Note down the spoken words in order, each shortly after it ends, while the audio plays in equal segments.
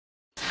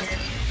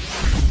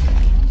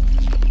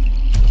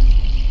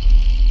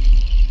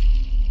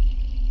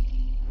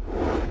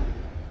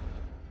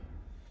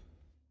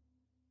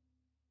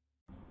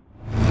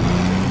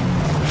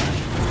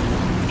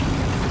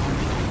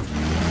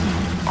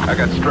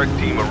got strike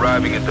team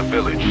arriving at the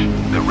village.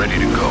 They're ready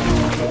to go.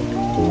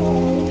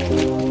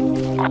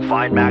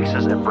 Find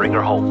Max's and bring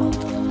her home.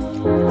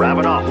 Wrap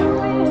it off.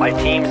 My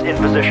team's in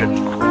position.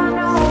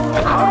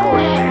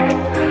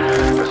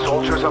 The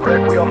soldiers of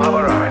Requiem have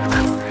arrived.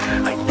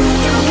 I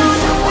need you to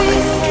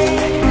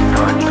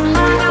time to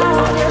see the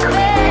monster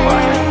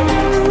blood.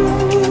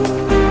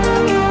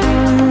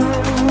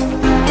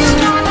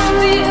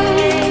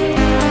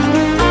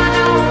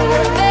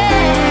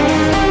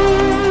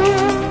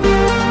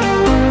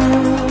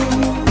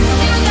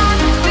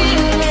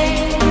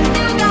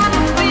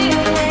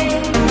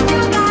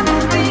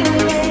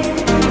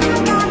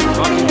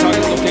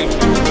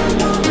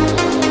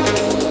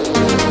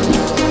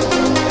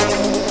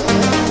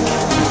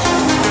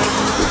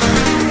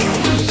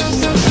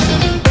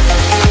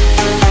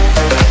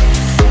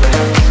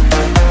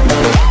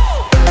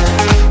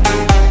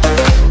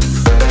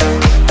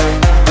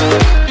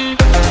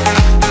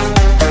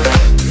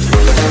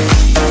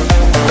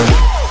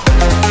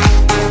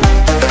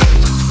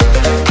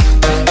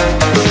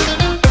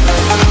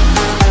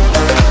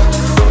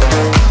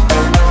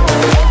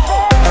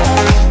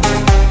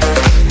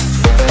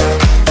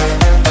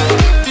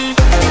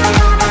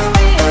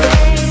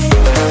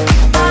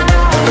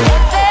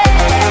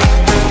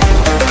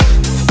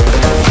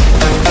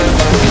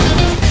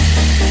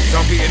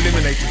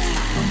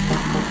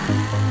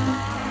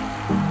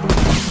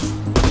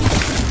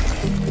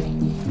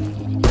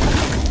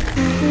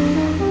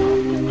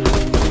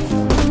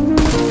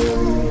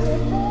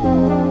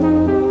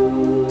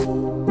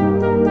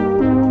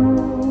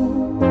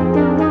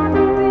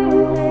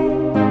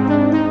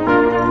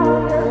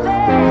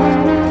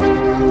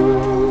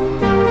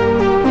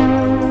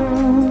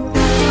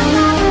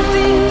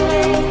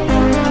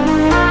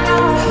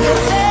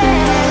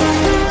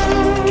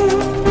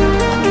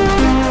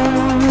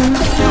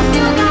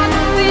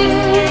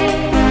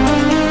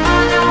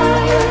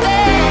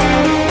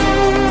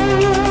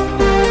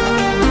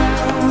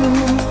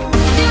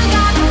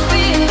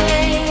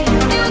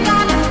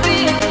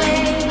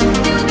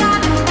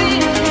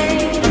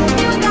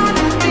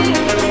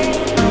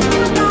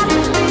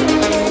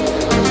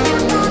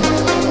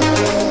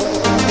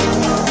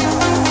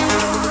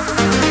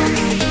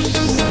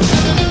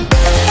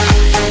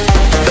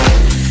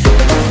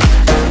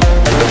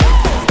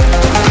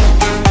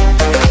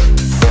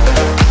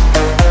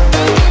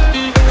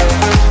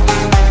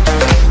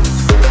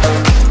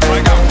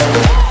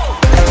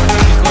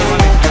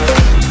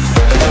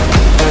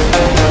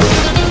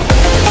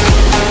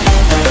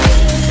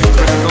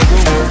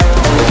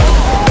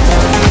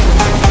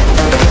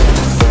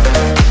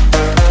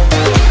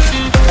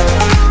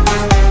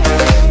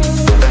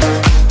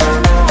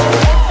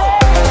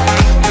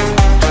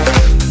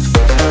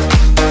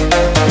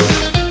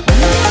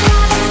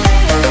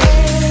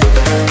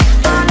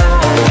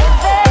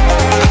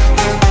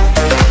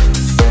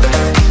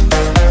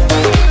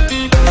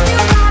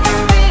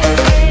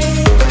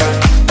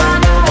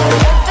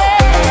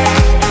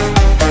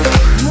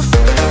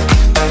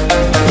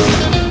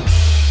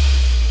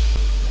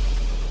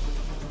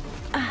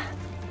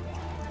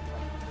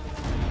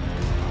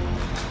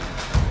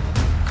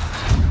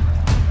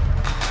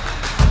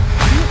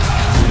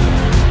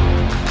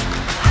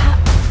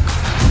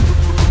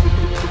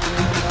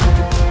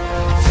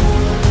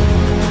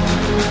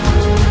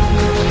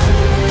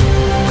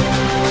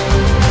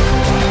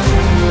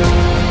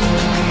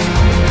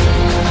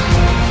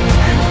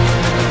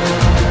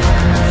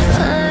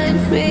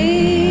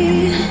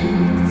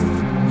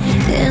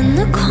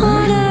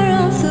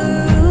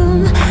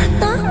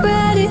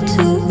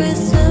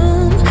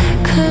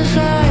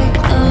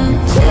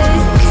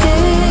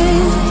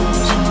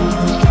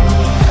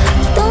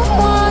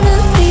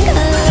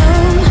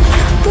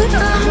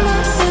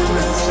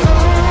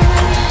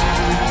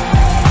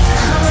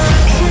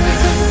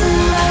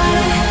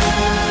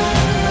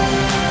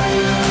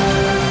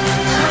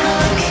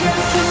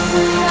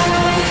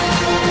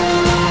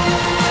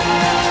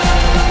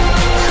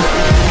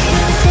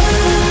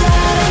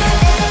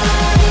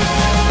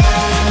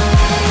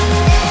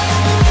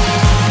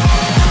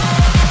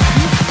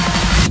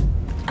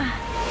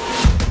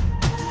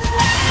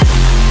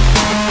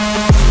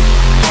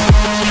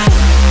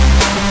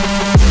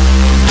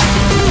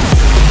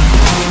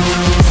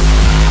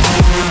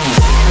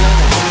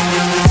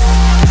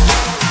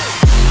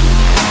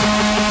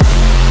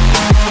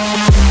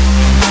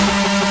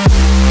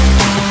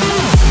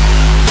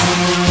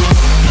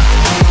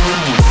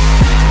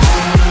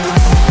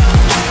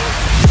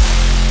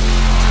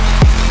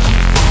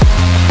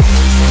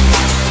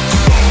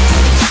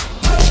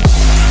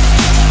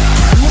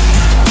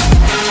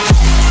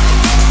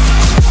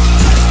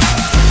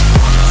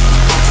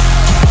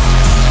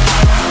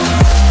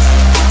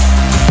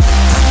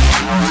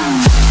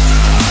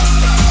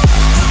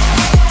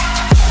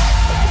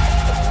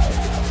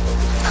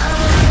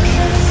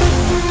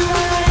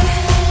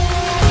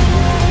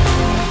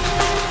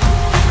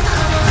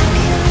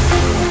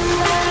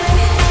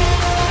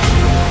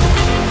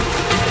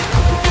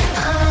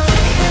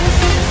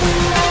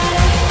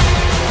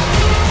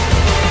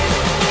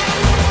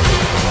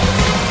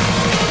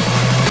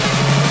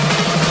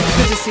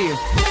 see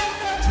you.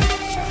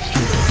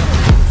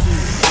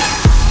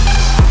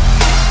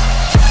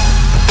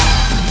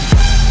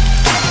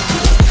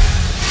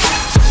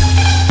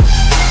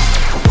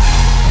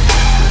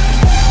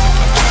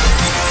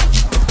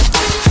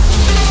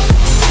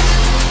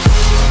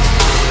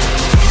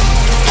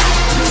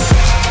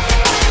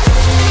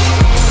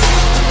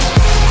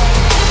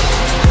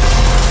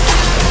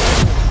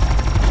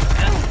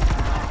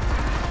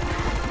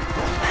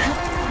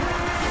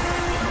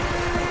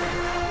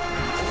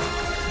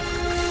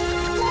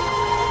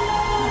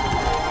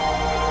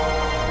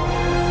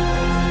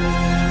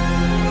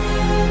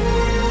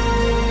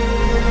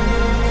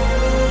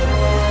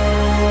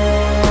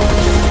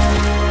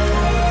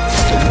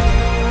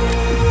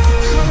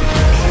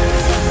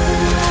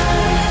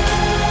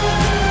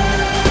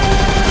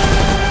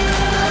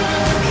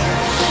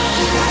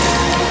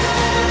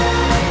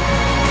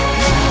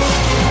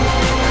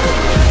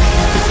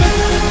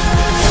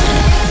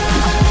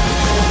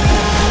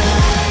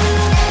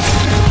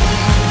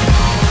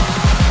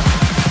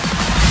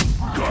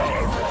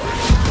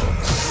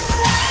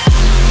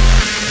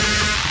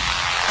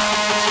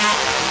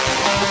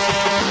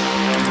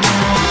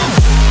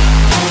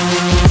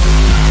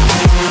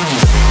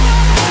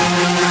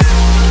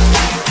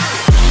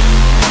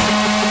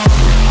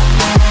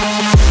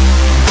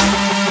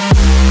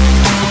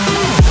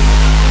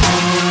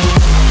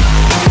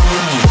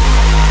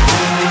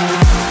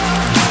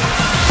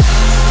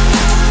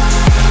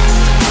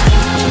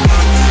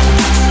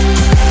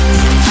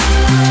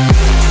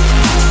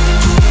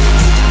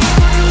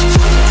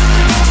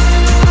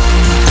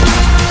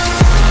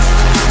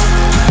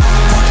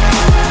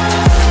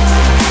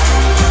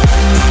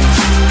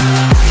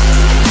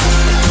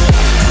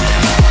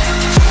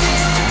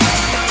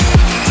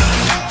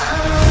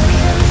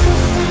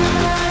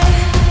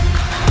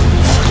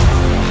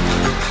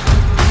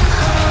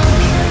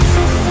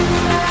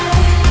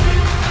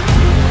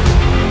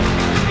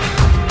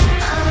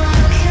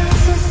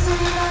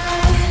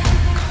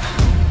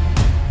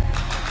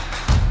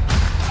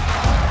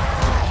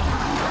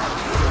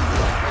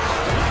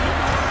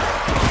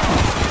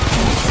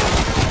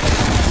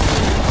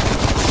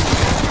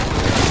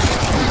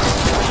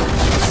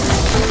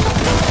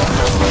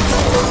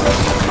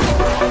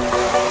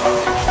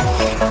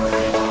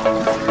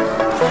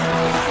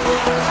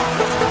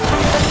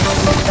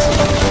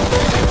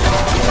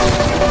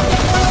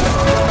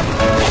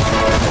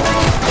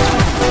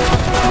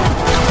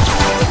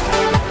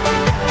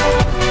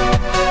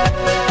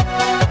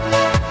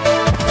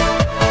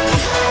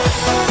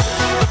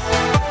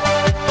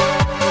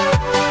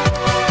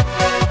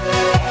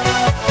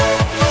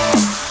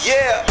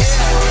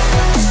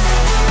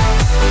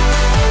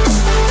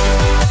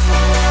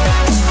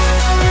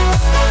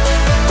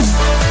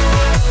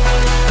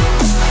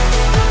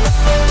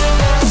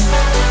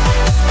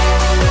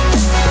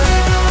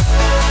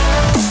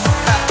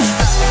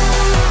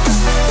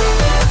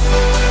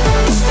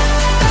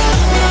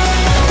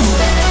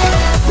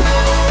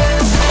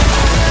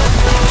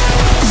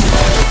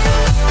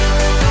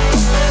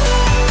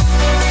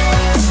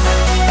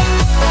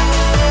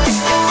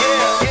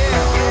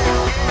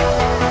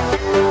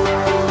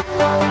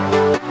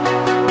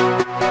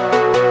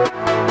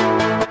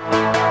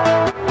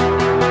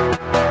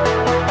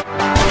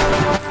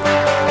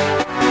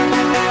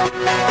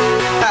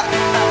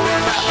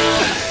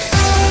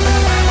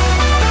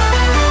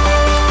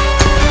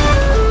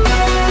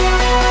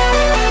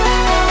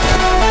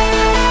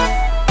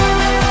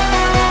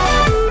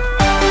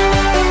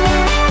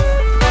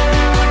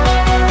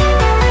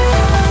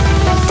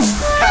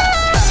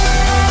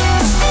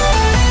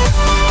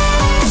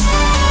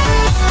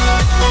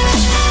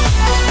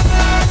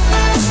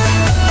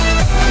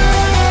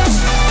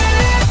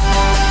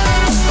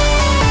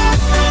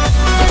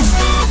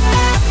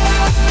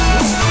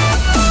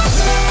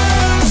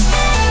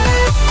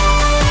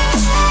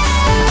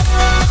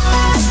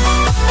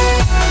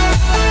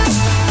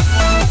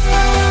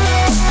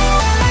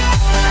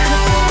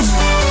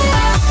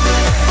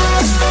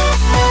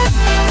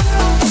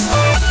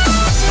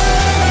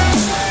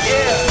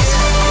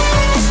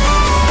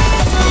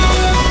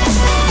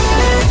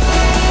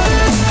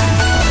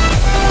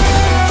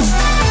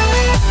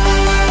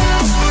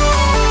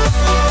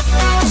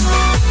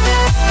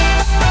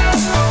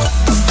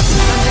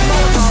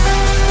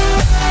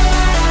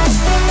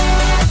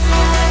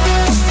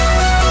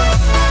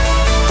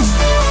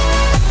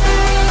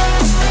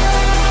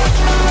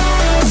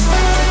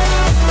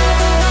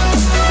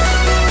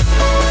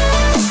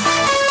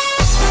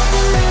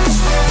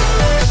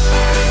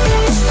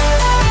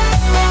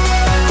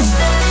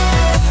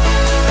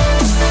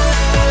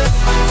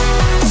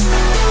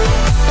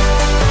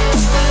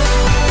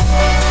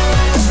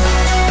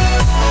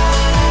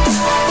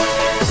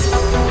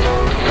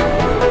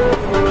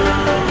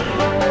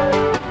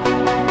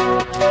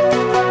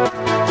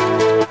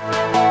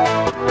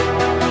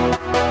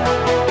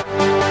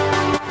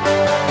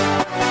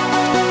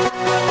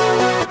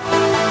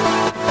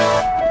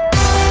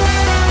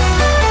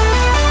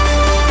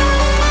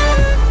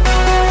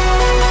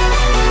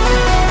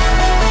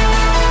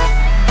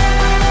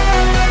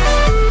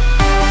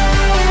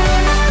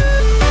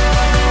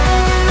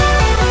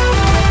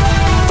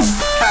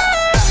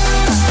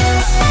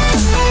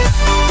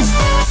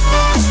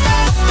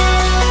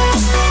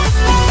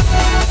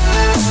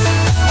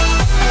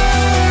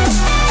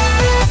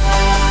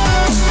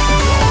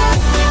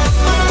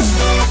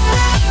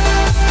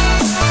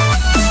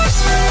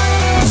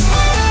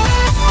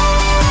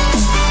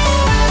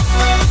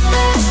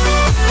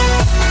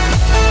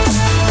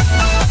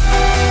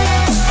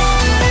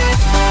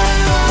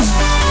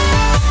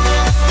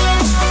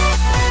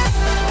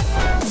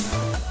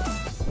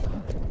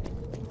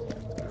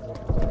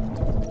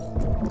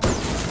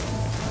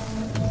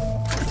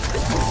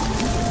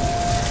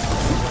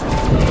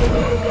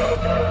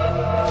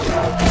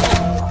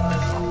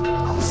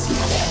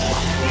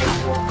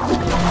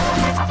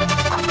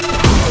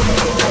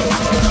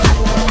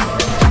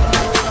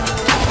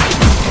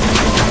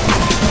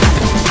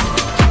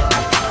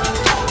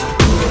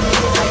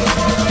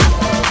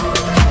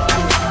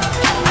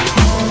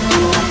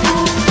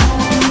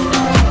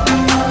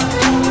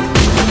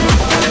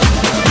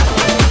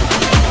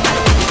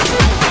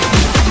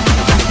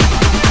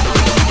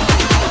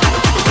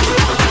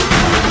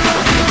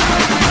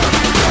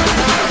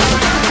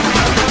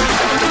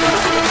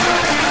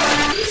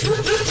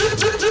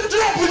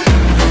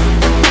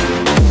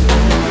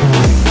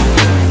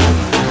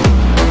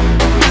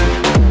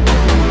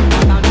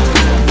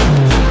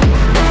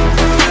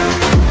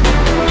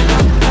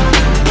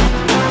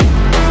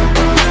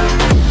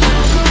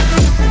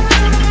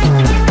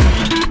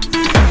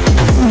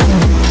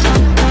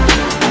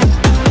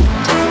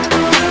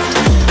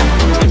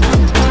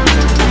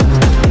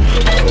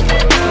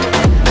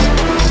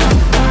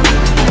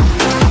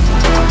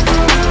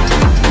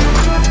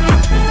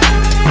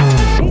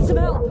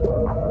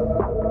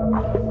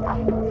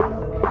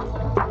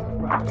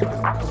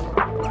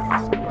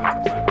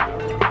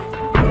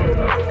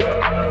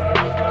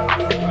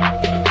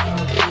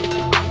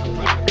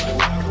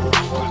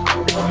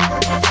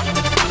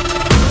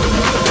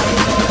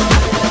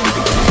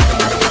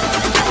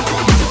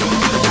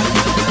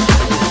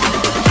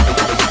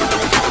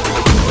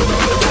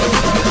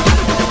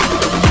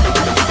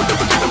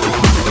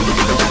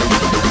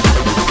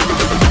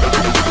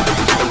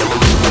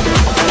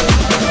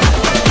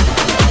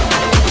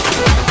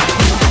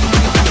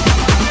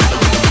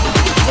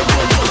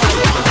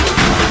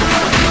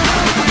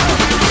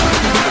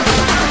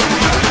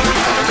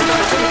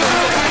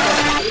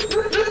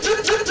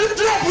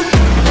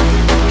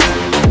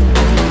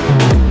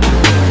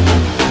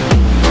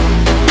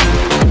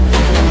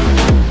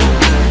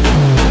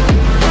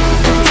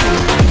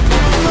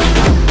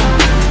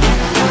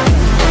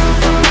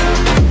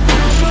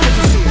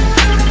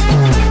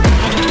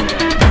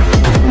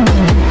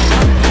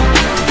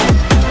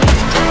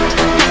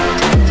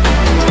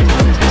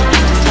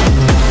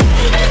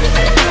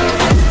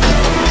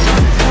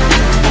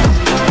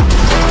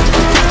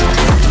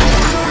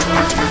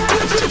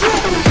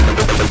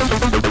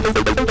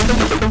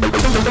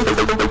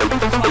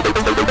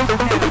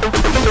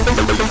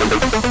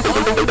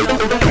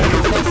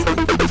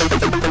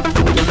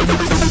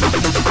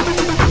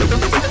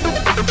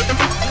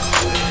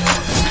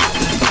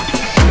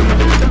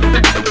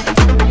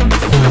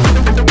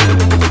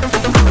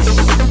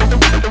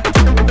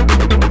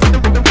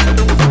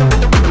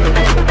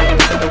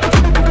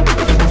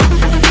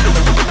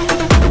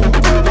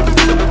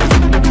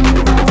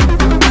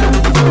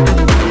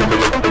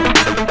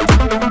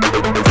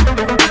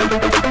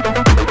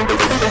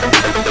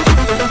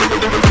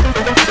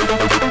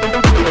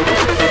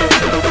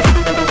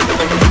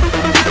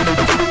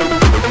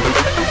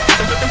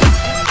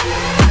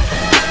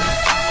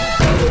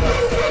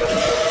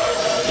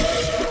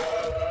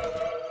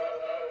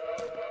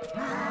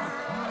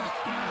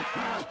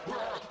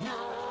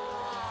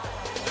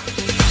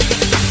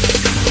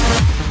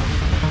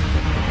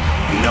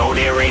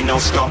 there ain't no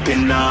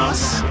stopping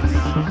us.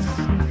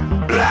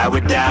 Fly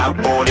without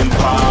boarding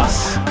pass.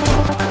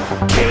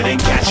 Couldn't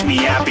catch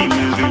me, I be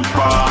moving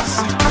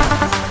fast.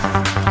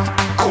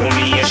 Call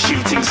me a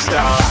shooting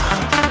star.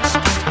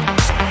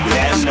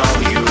 Let 'em know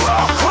you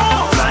are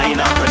flying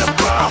up in a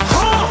bar.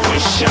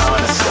 Wish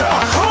on a star.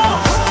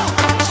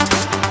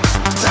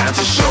 Time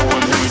to show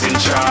 'em who's in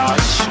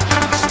charge.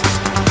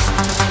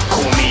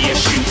 Call me a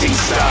shooting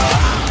star.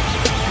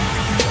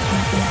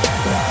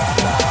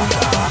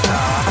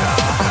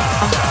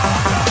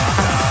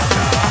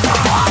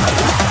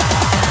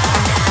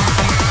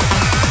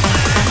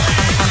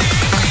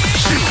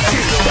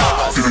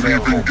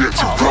 Didn't even get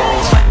to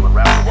cross.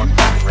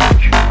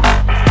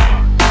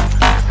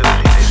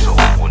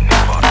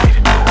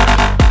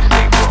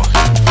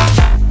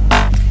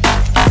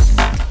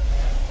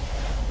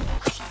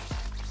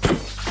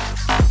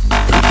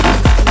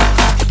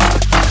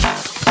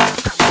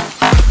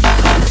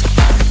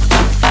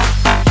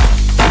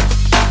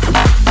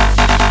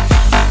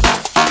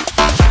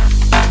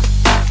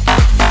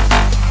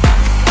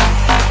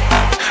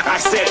 I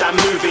said I'm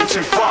moving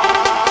too far.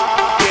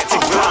 Get to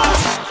glass.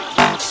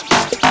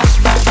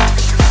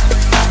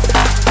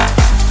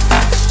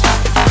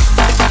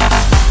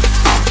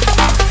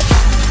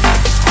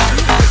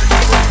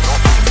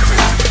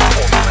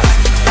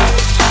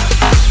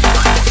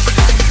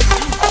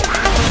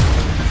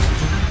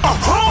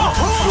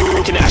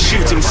 Looking at a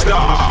shooting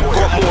star.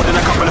 Got more than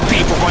a couple of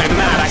people going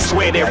mad. I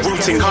swear they're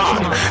rooting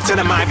hard. Tell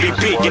them I'd be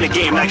big in the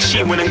game like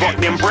she went and got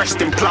them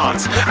breast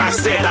implants. I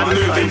said I'm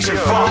moving too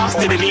fast.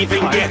 Didn't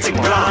even get to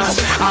glance.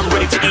 I'm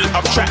ready to eat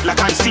up track like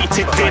I'm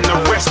seated in a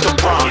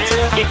restaurant.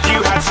 If you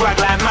had swag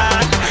like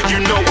mine, you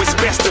know it's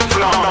best to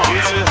flaunt.